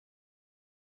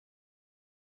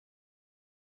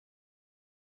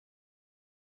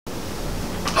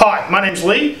Hi, my name's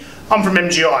Lee. I'm from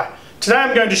MGI. Today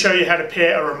I'm going to show you how to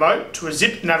pair a remote to a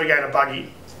Zip Navigator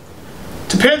buggy.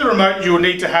 To pair the remote, you will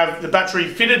need to have the battery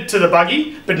fitted to the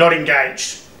buggy but not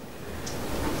engaged.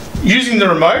 Using the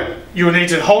remote, you will need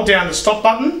to hold down the stop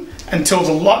button until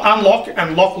the unlock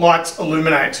and lock lights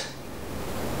illuminate.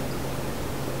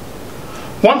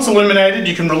 Once illuminated,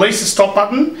 you can release the stop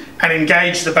button and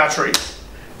engage the battery.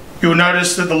 You will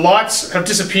notice that the lights have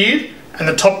disappeared and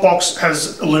the top box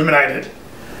has illuminated.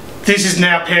 This is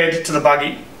now paired to the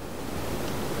buggy.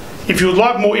 If you would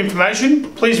like more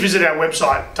information, please visit our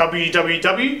website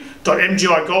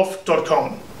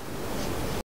www.mgigolf.com.